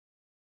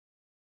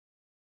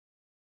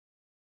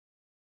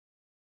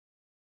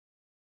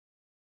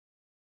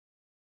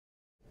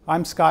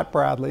I'm Scott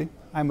Bradley.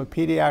 I'm a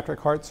pediatric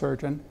heart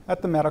surgeon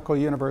at the Medical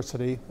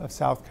University of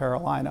South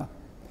Carolina.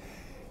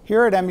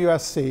 Here at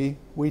MUSC,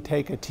 we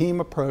take a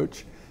team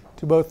approach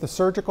to both the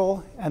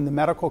surgical and the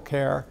medical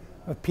care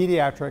of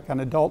pediatric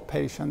and adult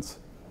patients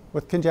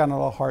with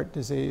congenital heart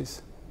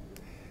disease.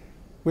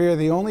 We are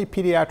the only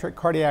pediatric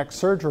cardiac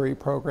surgery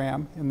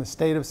program in the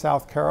state of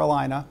South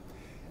Carolina,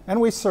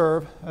 and we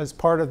serve as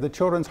part of the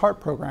Children's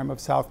Heart Program of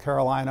South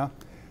Carolina,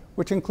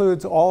 which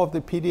includes all of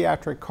the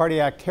pediatric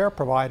cardiac care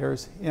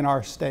providers in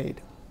our state.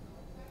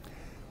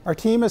 Our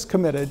team is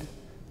committed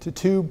to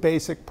two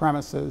basic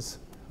premises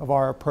of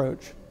our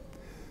approach.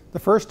 The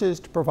first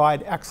is to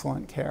provide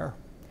excellent care.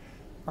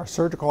 Our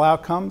surgical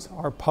outcomes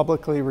are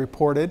publicly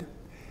reported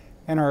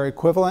and are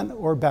equivalent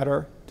or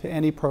better to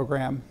any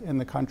program in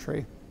the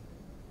country.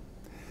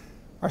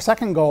 Our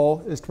second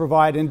goal is to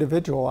provide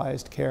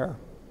individualized care.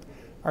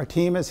 Our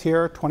team is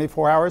here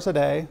 24 hours a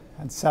day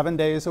and 7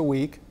 days a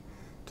week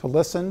to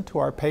listen to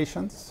our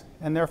patients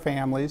and their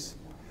families,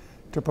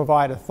 to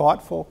provide a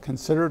thoughtful,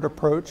 considered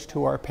approach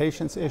to our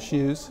patients'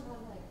 issues,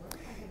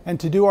 and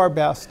to do our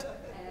best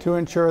to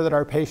ensure that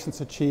our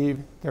patients achieve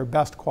their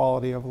best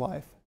quality of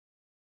life.